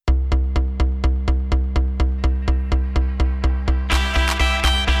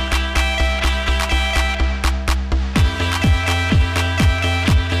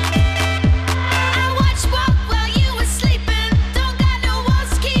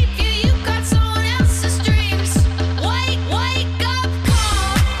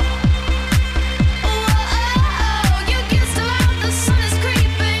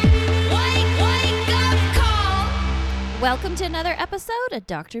to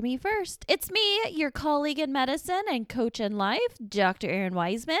Dr. Me First. It's me, your colleague in medicine and coach in life, Dr. Erin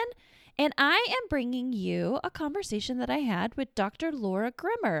Wiseman, and I am bringing you a conversation that I had with Dr. Laura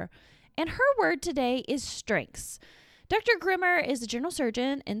Grimmer. And her word today is strengths. Dr. Grimmer is a general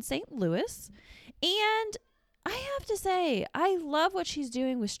surgeon in St. Louis, and I have to say, I love what she's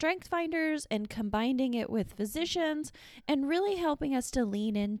doing with Strength Finders and combining it with physicians and really helping us to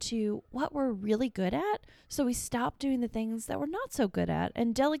lean into what we're really good at so we stop doing the things that we're not so good at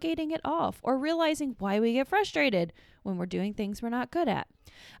and delegating it off or realizing why we get frustrated when we're doing things we're not good at.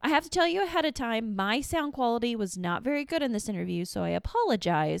 I have to tell you ahead of time, my sound quality was not very good in this interview, so I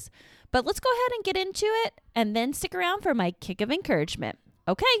apologize. But let's go ahead and get into it and then stick around for my kick of encouragement.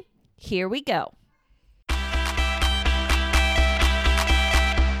 Okay, here we go.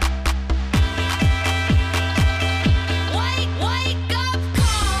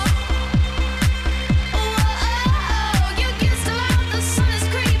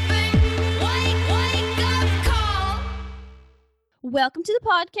 Welcome to the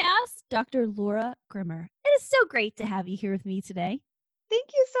podcast, Dr. Laura Grimmer. It is so great to have you here with me today. Thank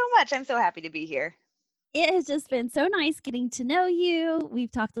you so much. I'm so happy to be here. It has just been so nice getting to know you.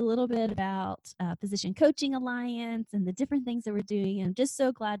 We've talked a little bit about Physician Coaching Alliance and the different things that we're doing. I'm just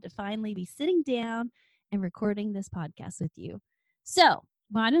so glad to finally be sitting down and recording this podcast with you. So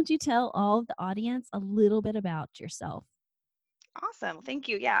why don't you tell all of the audience a little bit about yourself? Awesome. Thank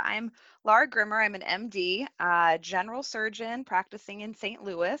you. Yeah, I'm Laura Grimmer. I'm an MD, general surgeon practicing in St.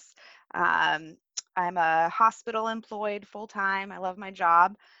 Louis. I'm a hospital employed full time. I love my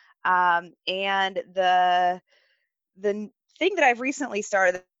job. And the thing that I've recently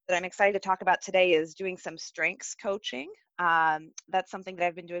started that I'm excited to talk about today is doing some strengths coaching. That's something that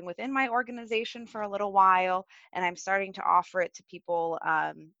I've been doing within my organization for a little while, and I'm starting to offer it to people,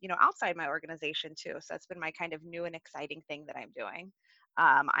 outside my organization too. So that's been my kind of new and exciting thing that I'm doing.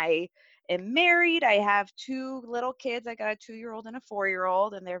 I am married. I have two little kids. I got a 2-year-old and a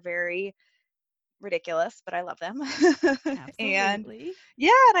 4-year-old, and they're very ridiculous, but I love them. And Absolutely.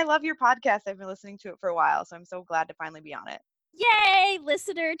 yeah, and I love your podcast. I've been listening to it for a while, so I'm so glad to finally be on it. Yay,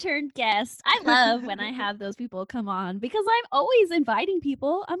 listener turned guest. I love when I have those people come on because I'm always inviting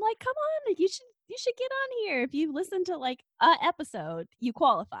people. I'm like, come on, you should get on here. If you listen to like a episode, you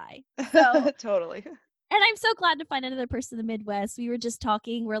qualify. So, Totally. and I'm so glad to find another person in the Midwest. We were just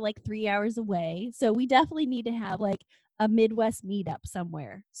talking, we're like 3 hours away. So we definitely need to have like a Midwest meetup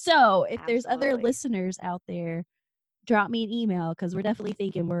somewhere. So if there's other Absolutely. listeners out there, drop me an email because we're definitely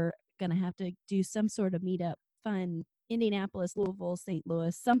thinking we're going to have to do some sort of meetup, fun, Indianapolis, Louisville, St.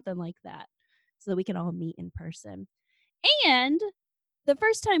 Louis, something like that, so that we can all meet in person. And the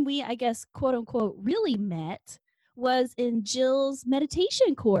first time we, I guess, quote unquote, really met was in Jill's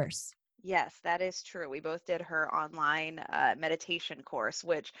meditation course. Yes, that is true. We both did her online meditation course,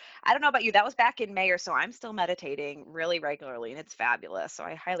 which I don't know about you, that was back in May or so. I'm still meditating really regularly and it's fabulous. So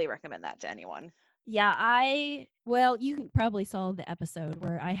I highly recommend that to anyone. Yeah, you probably saw the episode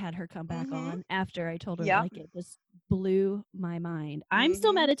where I had her come back Mm-hmm. on after I told her, Yep. like, it just blew my mind. I'm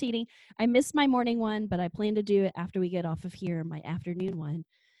still Mm-hmm. meditating. I missed my morning one, but I plan to do it after we get off of here, my afternoon one.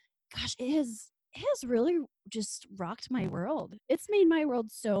 Gosh, it has really just rocked my world. It's made my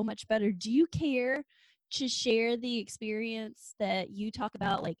world so much better. Do you care to share the experience that you talk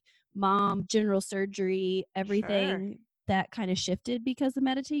about, like mom, general surgery, Sure. everything that kind of shifted because of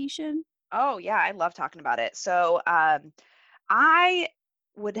meditation? Oh, yeah, I love talking about it. So, I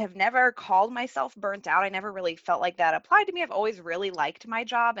would have never called myself burnt out. I never really felt like that applied to me. I've always really liked my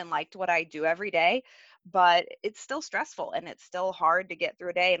job and liked what I do every day, but it's still stressful and it's still hard to get through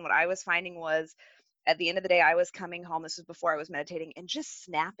a day. And what I was finding was at the end of the day, I was coming home. This was before I was meditating and just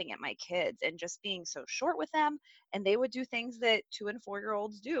snapping at my kids and just being so short with them. And they would do things that 2 and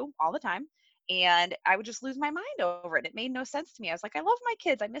 4-year-olds do all the time. And I would just lose my mind over it. It made no sense to me. I was like, I love my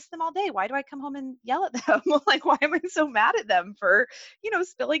kids. I miss them all day. Why do I come home and yell at them? Like, why am I so mad at them for,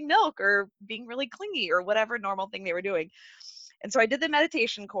 spilling milk or being really clingy or whatever normal thing they were doing? And so I did the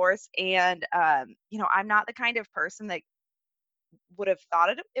meditation course. And, I'm not the kind of person that would have thought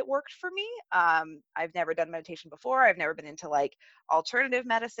it worked for me. I've never done meditation before. I've never been into like alternative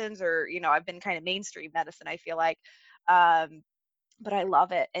medicines or, I've been kind of mainstream medicine, I feel like. Um, but I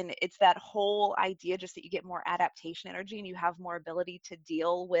love it. And it's that whole idea just that you get more adaptation energy and you have more ability to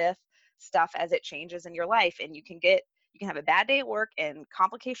deal with stuff as it changes in your life. And you can get You can have a bad day at work and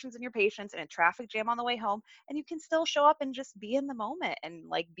complications in your patients and a traffic jam on the way home, and you can still show up and just be in the moment and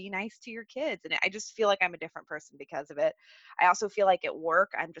like be nice to your kids. And I just feel like I'm a different person because of it. I also feel like at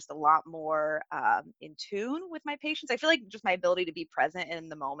work, I'm just a lot more in tune with my patients. I feel like just my ability to be present in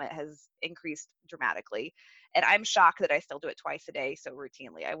the moment has increased dramatically. And I'm shocked that I still do it twice a day so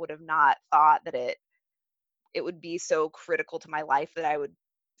routinely. I would have not thought that it would be so critical to my life that I would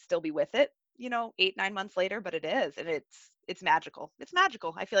still be with it, 8, 9 months later, but it is. And it's magical. It's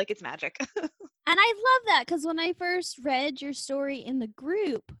magical. I feel like it's magic. And I love that because when I first read your story in the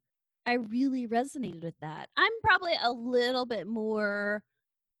group, I really resonated with that. I'm probably a little bit more,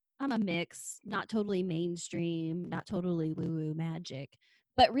 I'm a mix, not totally mainstream, not totally woo woo magic.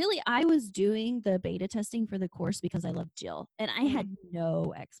 But really, I was doing the beta testing for the course because I love Jill and I Mm, had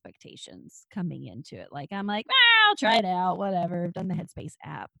no expectations coming into it. Like, I'm like, I'll try it out, whatever. I've done the Headspace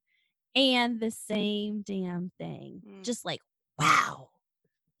app. And the same damn thing. mm. Just like, wow,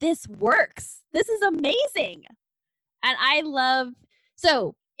 this works. This is amazing. And I love,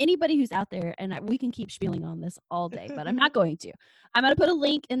 so anybody who's out there, and we can keep spieling on this all day, but I'm not going to. I'm going to put a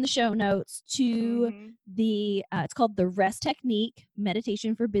link in the show notes to Mhm. it's called the Rest Technique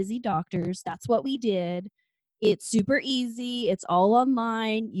Meditation for Busy Doctors. That's what we did. It's super easy. It's all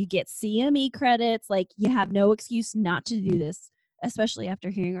online. You get CME credits. Like, you have no excuse not to do this, especially after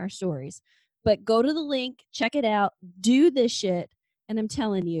hearing our stories. But go to the link, check it out, do this shit. And I'm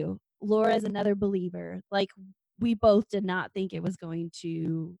telling you, Laura is another believer. Like, we both did not think it was going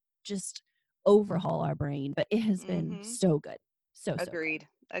to just overhaul our brain, but it has been Mhm. so good. So good. Agreed.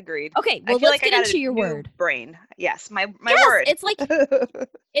 Agreed. Okay, I well, feel let's like I get got a into your new word. brain. Yes, my Yes, word. it's like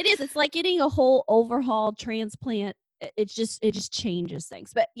it is. It's like getting a whole overhaul transplant. It just changes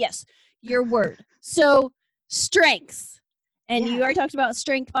things. But yes, your word. So, strengths. And you Yes. already talked about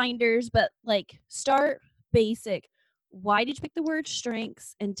strength finders, but like, start basic. Why did you pick the word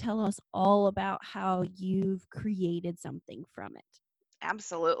strengths, and tell us all about how you've created something from it?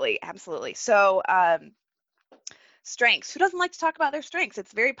 Absolutely. Absolutely. So, strengths. Who doesn't like to talk about their strengths?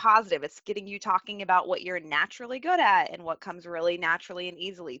 It's very positive. It's getting you talking about what you're naturally good at and what comes really naturally and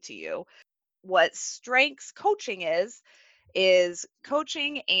easily to you. What strengths coaching is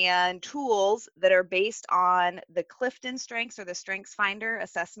coaching and tools that are based on the Clifton Strengths or the Strengths Finder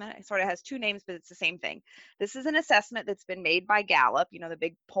assessment. It sort of has two names, but it's the same thing. This is an assessment that's been made by Gallup, the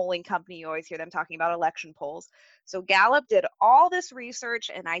big polling company. You always hear them talking about election polls. So Gallup did all this research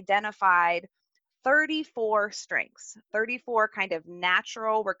and identified 34 strengths, 34 kind of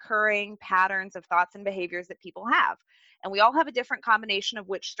natural recurring patterns of thoughts and behaviors that people have. And we all have a different combination of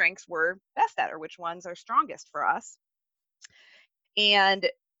which strengths we're best at or which ones are strongest for us. And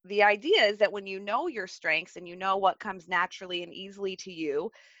the idea is that when you know your strengths and you know what comes naturally and easily to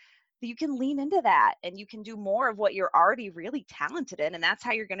you can lean into that and you can do more of what you're already really talented in. And that's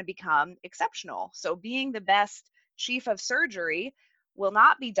how you're going to become exceptional. So, being the best chief of surgery will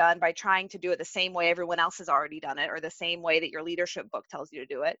not be done by trying to do it the same way everyone else has already done it or the same way that your leadership book tells you to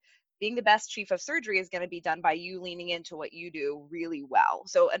do it. Being the best chief of surgery is going to be done by you leaning into what you do really well.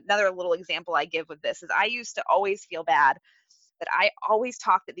 So, another little example I give with this is I used to always feel bad that I always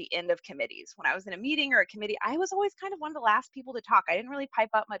talked at the end of committees. When I was in a meeting or a committee, I was always kind of one of the last people to talk. I didn't really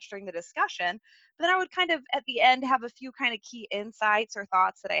pipe up much during the discussion, but then I would kind of at the end have a few kind of key insights or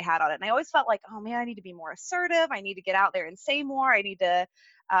thoughts that I had on it. And I always felt like, oh man, I need to be more assertive. I need to get out there and say more. I need to,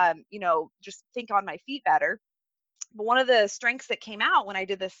 just think on my feet better. But one of the strengths that came out when I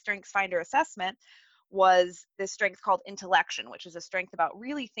did this Strengths Finder assessment was this strength called intellection, which is a strength about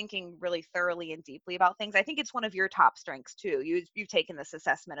really thinking really thoroughly and deeply about things. I think it's one of your top strengths too. You've taken this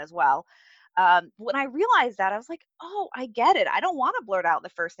assessment as well. When I realized that, I was like, oh, I get it. I don't want to blurt out the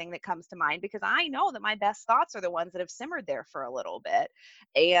first thing that comes to mind because I know that my best thoughts are the ones that have simmered there for a little bit.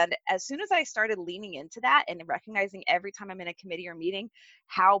 And as soon as I started leaning into that and recognizing every time I'm in a committee or meeting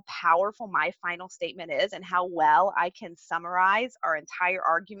how powerful my final statement is and how well I can summarize our entire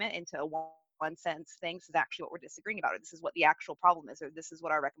argument into a one sentence thing, this is actually what we're disagreeing about, or this is what the actual problem is, or this is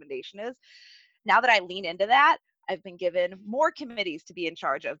what our recommendation is. Now that I lean into that, I've been given more committees to be in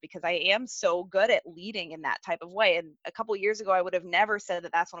charge of because I am so good at leading in that type of way. And a couple of years ago, I would have never said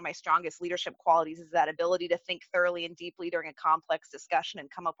that that's one of my strongest leadership qualities is that ability to think thoroughly and deeply during a complex discussion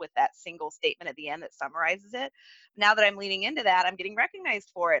and come up with that single statement at the end that summarizes it. Now that I'm leaning into that, I'm getting recognized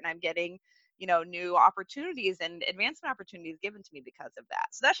for it and I'm getting new opportunities and advancement opportunities given to me because of that.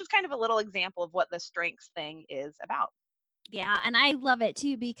 So that's just kind of a little example of what the strengths thing is about. Yeah, and I love it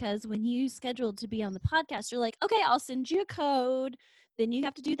too because when you scheduled to be on the podcast, you're like, okay, I'll send you a code. Then you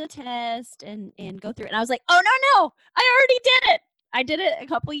have to do the test and go through it. And I was like, oh no, I already did it. I did it a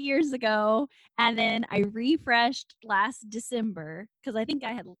couple years ago, and then I refreshed last December because I think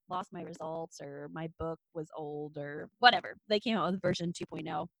I had lost my results or my book was old or whatever. They came out with version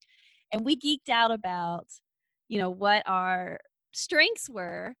 2.0, and we geeked out about, what our strengths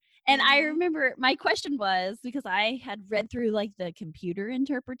were. And I Mm-hmm. remember my question was because I had read through like the computer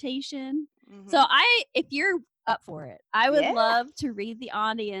interpretation. So Mm-hmm. if you're up for it, I would Yeah. love to read the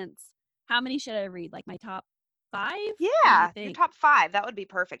audience. How many should I read? Like my top 5? What do you Yeah. Your think? top five. That would be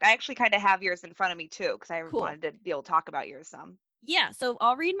perfect. I actually kind of have yours in front of me too, because I Cool. wanted to be able to talk about yours some. Yeah, so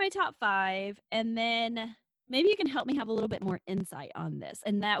I'll read my top 5 and then maybe you can help me have a little bit more insight on this.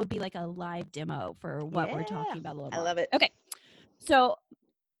 And that would be like a live demo for what we're Yeah. talking about a little I more. love it. Okay. So,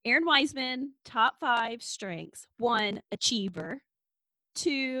 Aaron Wiseman, top 5 strengths. 1, achiever.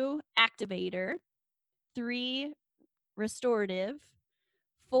 2, activator. 3, restorative.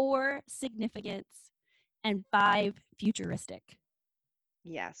 4, significance. And 5, futuristic.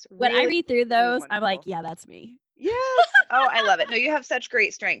 Yes. When I Really, read through really those, I'm like, wonderful. yeah, that's me. Yes. Oh, I love it. No, you have such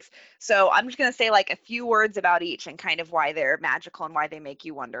great strengths. So I'm just going to say like a few words about each and kind of why they're magical and why they make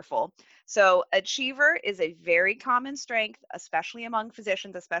you wonderful. So, achiever is a very common strength, especially among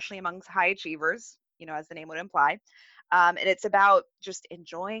physicians, especially amongst high achievers, as the name would imply. And it's about just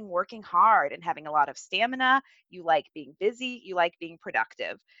enjoying working hard and having a lot of stamina. You like being busy, you like being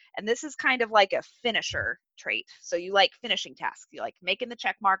productive. And this is kind of like a finisher trait. So, you like finishing tasks, you like making the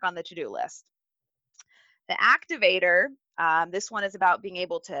check mark on the to do list. The activator, this one is about being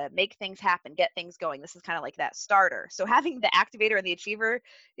able to make things happen, get things going. This is kind of like that starter. So having the activator and the achiever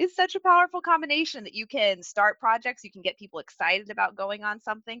is such a powerful combination that you can start projects, you can get people excited about going on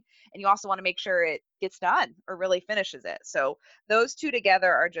something, and you also want to make sure it gets done or really finishes it. So those two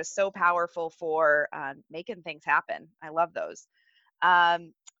together are just so powerful for making things happen. I love those.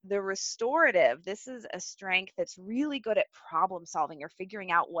 Um, the restorative, this is a strength that's really good at problem solving or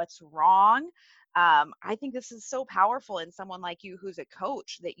figuring out what's wrong. I think this is so powerful in someone like you who's a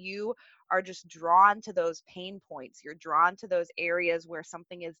coach that you are just drawn to those pain points. You're drawn to those areas where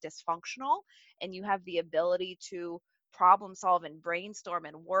something is dysfunctional and you have the ability to problem solve and brainstorm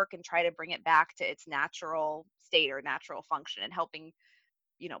and work and try to bring it back to its natural state or natural function and helping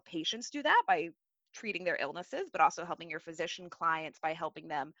patients do that by treating their illnesses, but also helping your physician clients by helping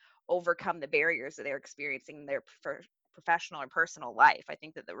them overcome the barriers that they're experiencing in their professional or personal life. I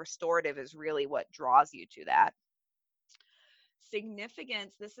think that the restorative is really what draws you to that.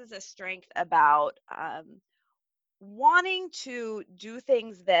 Significance, this is a strength about wanting to do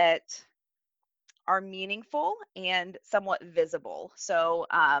things that are meaningful and somewhat visible. So,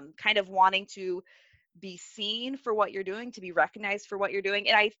 kind of wanting to be seen for what you're doing, to be recognized for what you're doing.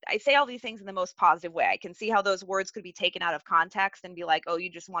 And I say all these things in the most positive way. I can see how those words could be taken out of context and be like, oh, you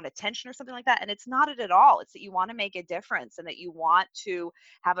just want attention or something like that. And it's not it at all. It's that you want to make a difference and that you want to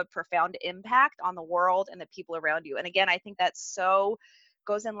have a profound impact on the world and the people around you. And again, I think that so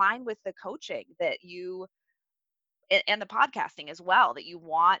goes in line with the coaching that you and the podcasting as well, that you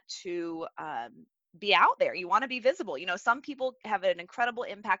want to be out there. You want to be visible. Some people have an incredible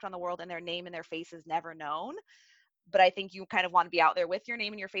impact on the world and their name and their face is never known. But I think you kind of want to be out there with your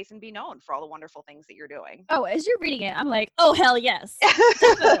name and your face and be known for all the wonderful things that you're doing. Oh, as you're reading it, I'm like, "Oh, hell yes.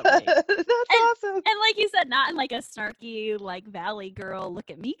 Definitely." That's And awesome. and like you said, not in like a snarky, like valley girl, look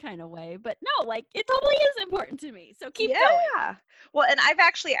at me kind of way, but no, like it totally is important to me. So keep going. Yeah. Well, and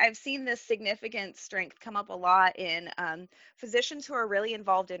I've seen this significant strength come up a lot in physicians who are really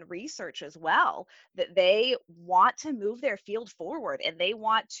involved in research as well, that they want to move their field forward and they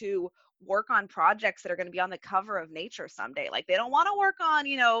want to work on projects that are going to be on the cover of Nature someday. Like they don't want to work on,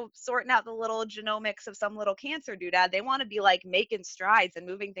 sorting out the little genomics of some little cancer doodad. They want to be like making strides and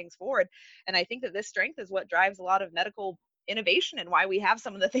moving things forward. And I think that this strength is what drives a lot of medical innovation and why we have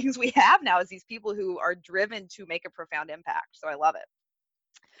some of the things we have now is these people who are driven to make a profound impact. So I love it.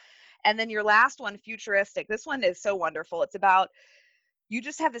 And then your last one, futuristic. This one is so wonderful. It's about you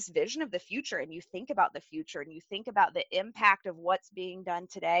just have this vision of the future and you think about the future and you think about the impact of what's being done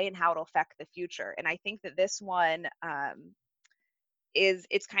today and how it'll affect the future. And I think that this one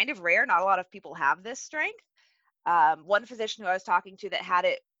it's kind of rare. Not a lot of people have this strength. One physician who I was talking to that had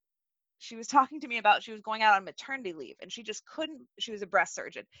it, she was talking to me about she was going out on maternity leave and she was a breast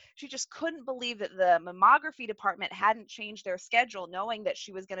surgeon. She just couldn't believe that the mammography department hadn't changed their schedule knowing that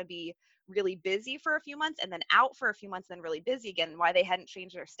she was going to be really busy for a few months and then out for a few months, then really busy again, and why they hadn't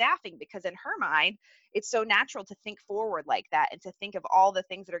changed their staffing. Because in her mind, it's so natural to think forward like that and to think of all the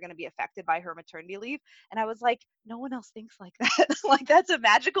things that are going to be affected by her maternity leave. And I was like, no one else thinks like that. Like, that's a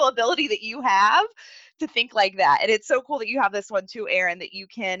magical ability that you have to think like that. And it's so cool that you have this one too, Erin, that you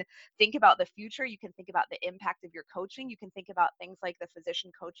can think about the future. You can think about the impact of your coaching. You can think about things like the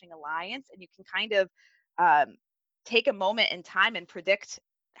Physician Coaching Alliance, and you can kind of um, take a moment in time and predict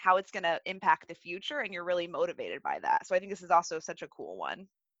how it's going to impact the future. And you're really motivated by that. So I think this is also such a cool one.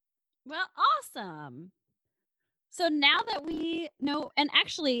 Well, awesome. So now that we know, and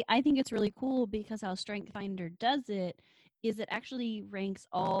actually, I think it's really cool because how Strength Finder does it is it actually ranks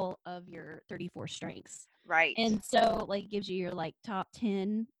all of your 34 strengths. Right. And so, like, gives you your like top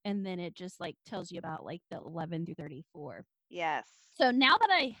 10, and then it just like tells you about like the 11 through 34. Yes. So now that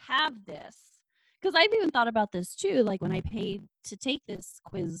I have this, because I've even thought about this too, like when I paid to take this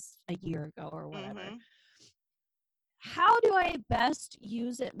quiz a year ago or whatever. Mm-hmm. How do I best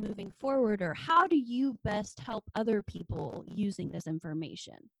use it moving forward, or how do you best help other people using this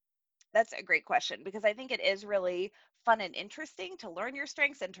information? That's a great question, because I think it is really fun and interesting to learn your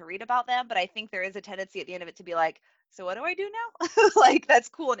strengths and to read about them. But I think there is a tendency at the end of it to be like, so what do I do now? Like, that's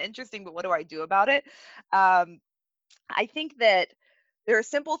cool and interesting, but what do I do about it? Um, I think that there are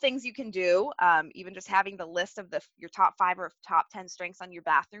simple things you can do. Even just having the list of your top 5 or top 10 strengths on your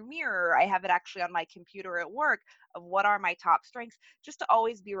bathroom mirror. I have it actually on my computer at work of what are my top strengths, just to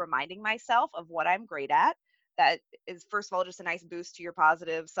always be reminding myself of what I'm great at. That is, first of all, just a nice boost to your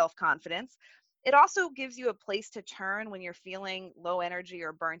positive self confidence. It also gives you a place to turn when you're feeling low energy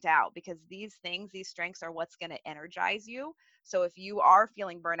or burnt out, because these things, these strengths, are what's going to energize you. So if you are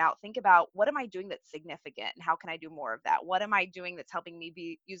feeling burnout, think about, what am I doing that's significant and how can I do more of that? What am I doing that's helping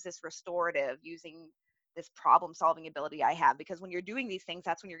me use this restorative, using this problem solving ability I have? Because when you're doing these things,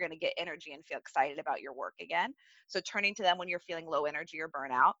 that's when you're going to get energy and feel excited about your work again. So turning to them when you're feeling low energy or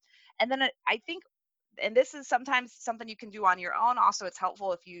burnout. And then I think, and this is sometimes something you can do on your own. Also, it's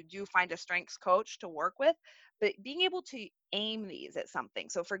helpful if you do find a strengths coach to work with, but being able to aim these at something.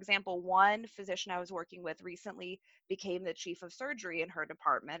 So, for example, one physician I was working with recently became the chief of surgery in her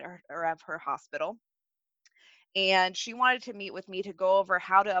department, or of her hospital. And she wanted to meet with me to go over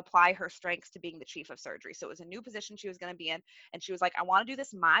how to apply her strengths to being the chief of surgery. So it was a new position she was going to be in. And she was like, I want to do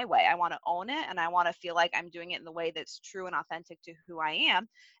this my way. I want to own it. And I want to feel like I'm doing it in the way that's true and authentic to who I am.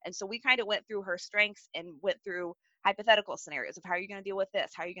 And so we kind of went through her strengths and went through hypothetical scenarios of, how are you going to deal with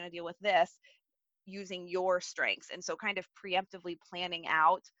this? How are you going to deal with this using your strengths? And so kind of preemptively planning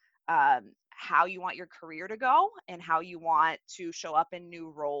out how you want your career to go and how you want to show up in new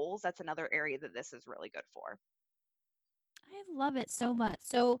roles. That's another area that this is really good for. I love it so much.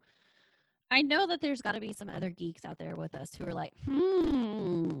 So I know that there's got to be some other geeks out there with us who are like,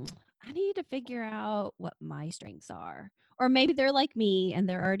 I need to figure out what my strengths are. Or maybe they're like me and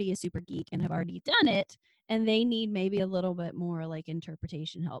they're already a super geek and have already done it, and they need maybe a little bit more like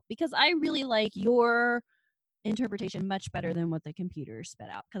interpretation help, because I really like your interpretation much better than what the computer spit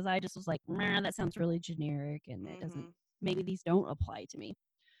out, because I just was like, that sounds really generic and it doesn't, Hmm. maybe these don't apply to me.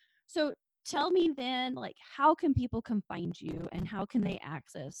 So tell me then, like, how can people come find you and how can they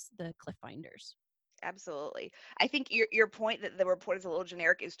access the Cliff Finders? Absolutely. I think your point that the report is a little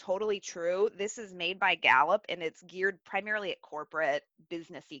generic is totally true. This is made by Gallup, and it's geared primarily at corporate,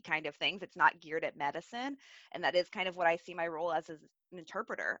 businessy kind of things. It's not geared at medicine. And that is kind of what I see my role as an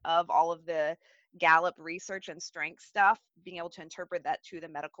interpreter of all of the Gallup research and strength stuff, being able to interpret that to the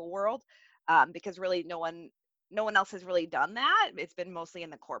medical world. Because really no one else has really done that. It's been mostly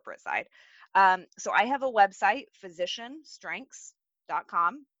in the corporate side. So I have a website,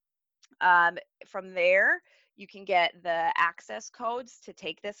 physicianstrengths.com. Um, from there, you can get the access codes to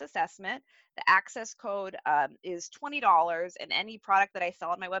take this assessment. The access code is $20. And any product that I sell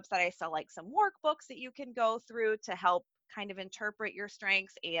on my website, I sell like some workbooks that you can go through to help kind of interpret your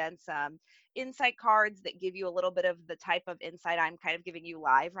strengths, and some insight cards that give you a little bit of the type of insight I'm kind of giving you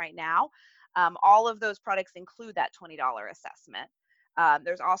live right now. All of those products include that $20 assessment.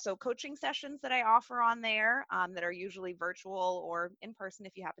 There's also coaching sessions that I offer on there, that are usually virtual or in person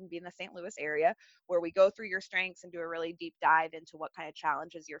if you happen to be in the St. Louis area, where we go through your strengths and do a really deep dive into what kind of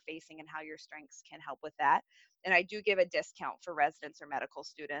challenges you're facing and how your strengths can help with that. And I do give a discount for residents or medical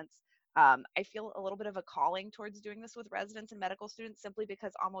students. I feel a little bit of a calling towards doing this with residents and medical students, simply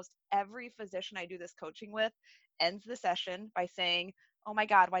because almost every physician I do this coaching with ends the session by saying, oh my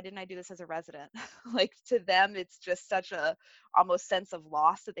God, why didn't I do this as a resident? Like to them, it's just such a almost sense of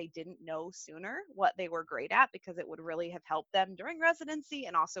loss that they didn't know sooner what they were great at, because it would really have helped them during residency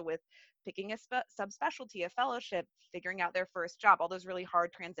and also with picking a subspecialty, a fellowship, figuring out their first job, all those really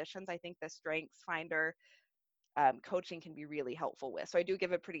hard transitions. I think the Strengths Finder coaching can be really helpful with. So I do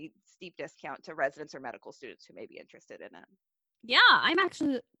give a pretty steep discount to residents or medical students who may be interested in it. Yeah, I'm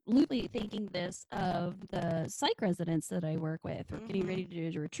absolutely thinking this of the psych residents that I work with. We're getting ready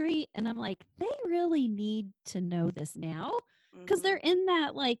to do a retreat, and I'm like, they really need to know this now because they're in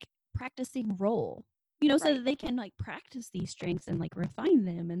that like practicing role, you know, so Right. that they can like practice these strengths and like refine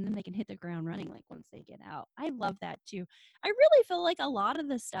them, and then they can hit the ground running like once they get out. I love that too. I really feel like a lot of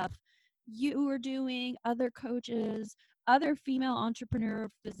the stuff you are doing, other coaches, other female entrepreneur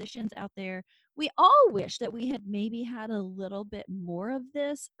physicians out there, we all wish that we had maybe had a little bit more of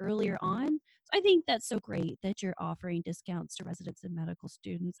this earlier on. So I think that's so great that you're offering discounts to residents and medical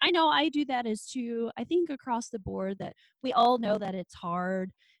students. I know I do that as too. I think across the board that we all know that it's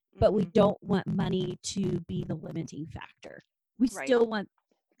hard, but we don't want money to be the limiting factor. We Right. still want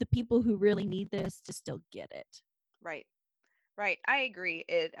the people who really need this to still get it. Right. Right. I agree.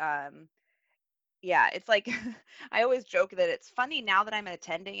 Yeah, it's like I always joke that it's funny now that I'm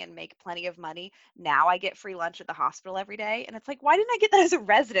attending and make plenty of money. Now I get free lunch at the hospital every day. And it's like, why didn't I get that as a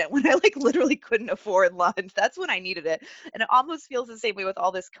resident when I like literally couldn't afford lunch? That's when I needed it. And it almost feels the same way with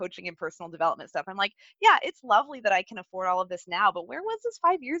all this coaching and personal development stuff. I'm like, yeah, it's lovely that I can afford all of this now, but where was this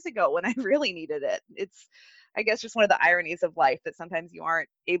 5 years ago when I really needed it? It's, I guess, just one of the ironies of life that sometimes you aren't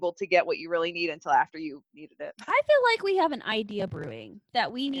able to get what you really need until after you needed it. I feel like we have an idea brewing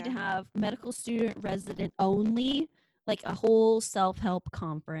that we need to Yeah. have medical student resident only, like a whole self-help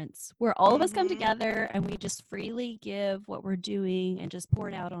conference where all of us come together and we just freely give what we're doing and just pour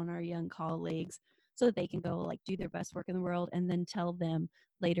it out on our young colleagues so that they can go like do their best work in the world and then tell them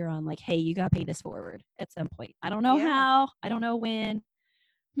later on like, hey, you got to pay this forward at some point. I don't know Yeah. how, I don't know when.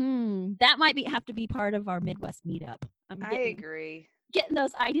 That might have to be part of our Midwest meetup. I agree. Getting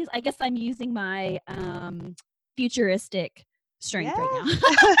those ideas. I guess I'm using my futuristic strength right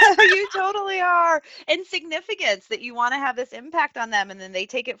now. You totally are. And significance that you want to have this impact on them, and then they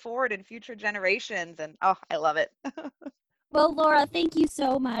take it forward in future generations. And oh, I love it. Well, Laura, thank you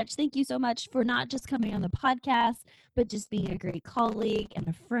so much. Thank you so much for not just coming on the podcast, but just being a great colleague and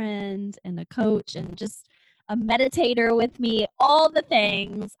a friend and a coach and just a meditator with me. All the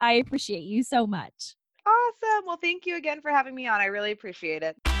things. I appreciate you so much. Awesome. Well, thank you again for having me on. I really appreciate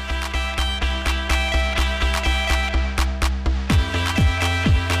it.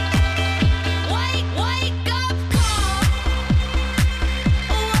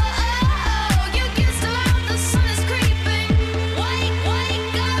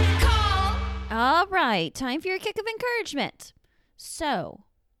 All right, time for your kick of encouragement. So,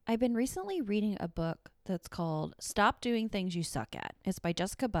 I've been recently reading a book that's called Stop Doing Things You Suck At. It's by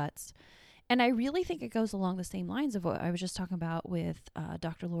Jessica Butts. And I really think it goes along the same lines of what I was just talking about with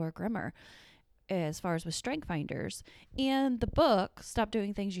Dr. Laura Grimmer as far as with Strength Finders. And the book, Stop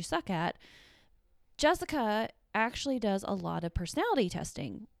Doing Things You Suck At, Jessica actually does a lot of personality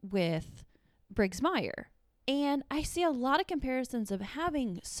testing with Briggs-Meyer. And I see a lot of comparisons of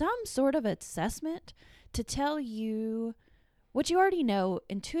having some sort of assessment to tell you what you already know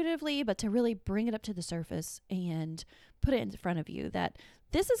intuitively, but to really bring it up to the surface and put it in front of you that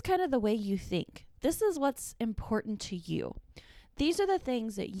this is kind of the way you think. This is what's important to you. These are the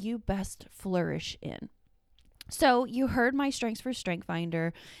things that you best flourish in. So you heard my strengths for Strength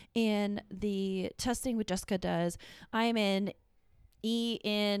Finder. In the testing with Jessica does, I'm in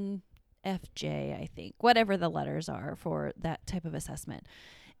ENFJ, I think, whatever the letters are for that type of assessment.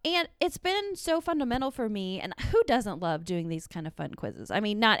 And it's been so fundamental for me. And who doesn't love doing these kind of fun quizzes? I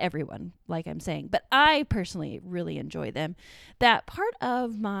mean, not everyone, like I'm saying, but I personally really enjoy them. That part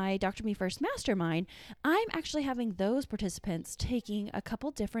of my Dr. Me First Mastermind, I'm actually having those participants taking a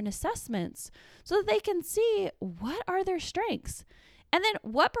couple different assessments so that they can see what are their strengths. And then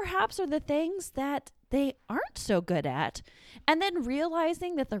what perhaps are the things that they aren't so good at. And then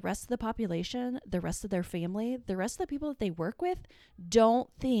realizing that the rest of the population, the rest of their family, the rest of the people that they work with don't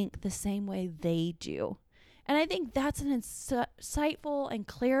think the same way they do. And I think that's an insightful and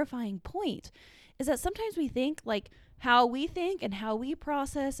clarifying point, is that sometimes we think like how we think and how we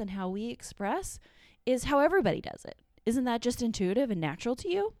process and how we express is how everybody does it. Isn't that just intuitive and natural to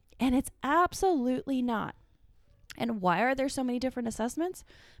you? And it's absolutely not. And why are there so many different assessments?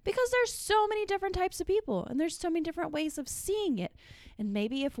 Because there's so many different types of people and there's so many different ways of seeing it. And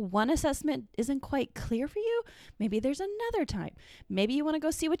maybe if one assessment isn't quite clear for you, maybe there's another type. Maybe you want to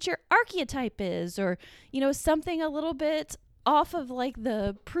go see what your archetype is, or, something a little bit off of like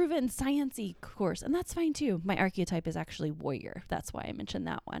the proven science-y course, and that's fine too. My archetype is actually warrior. That's why I mentioned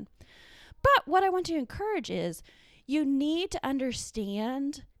that one. But what I want to encourage is you need to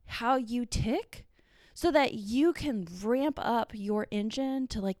understand how you tick so that you can ramp up your engine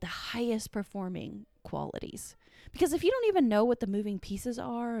to like the highest performing qualities. Because if you don't even know what the moving pieces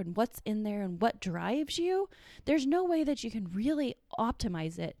are and what's in there and what drives you, there's no way that you can really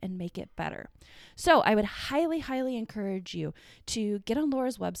optimize it and make it better. So I would highly, highly encourage you to get on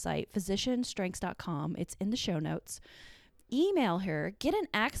Laura's website, physicianstrengths.com. It's in the show notes. Email her, get an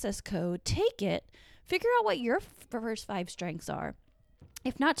access code, take it, figure out what your first 5 strengths are.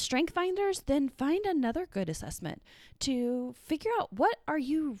 If not Strength Finders, then find another good assessment to figure out what are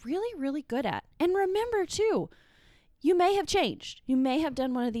you really, really good at. And remember too, you may have changed. You may have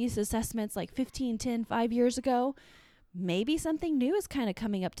done one of these assessments like 15, 10, 5 years ago. Maybe something new is kind of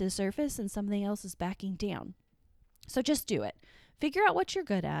coming up to the surface and something else is backing down. So just do it. Figure out what you're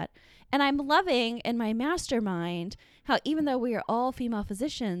good at. And I'm loving in my mastermind how even though we are all female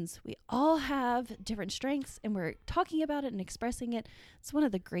physicians, we all have different strengths and we're talking about it and expressing it. It's one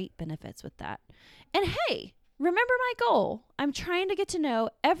of the great benefits with that. And hey, remember my goal. I'm trying to get to know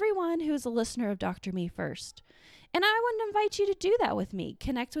everyone who is a listener of Dr. Me first. And I want to invite you to do that with me.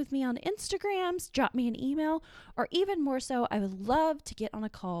 Connect with me on Instagrams, drop me an email, or even more so, I would love to get on a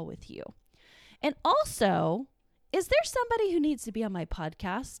call with you. And also, is there somebody who needs to be on my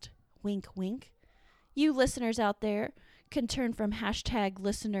podcast? Wink, wink. You listeners out there can turn from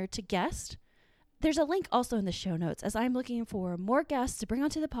 #listener to guest. There's a link also in the show notes as I'm looking for more guests to bring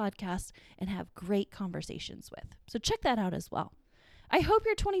onto the podcast and have great conversations with. So check that out as well. I hope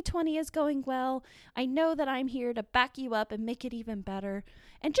your 2020 is going well. I know that I'm here to back you up and make it even better.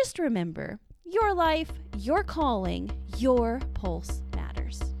 And just remember, your life, your calling, your pulse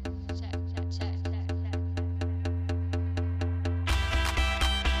matters.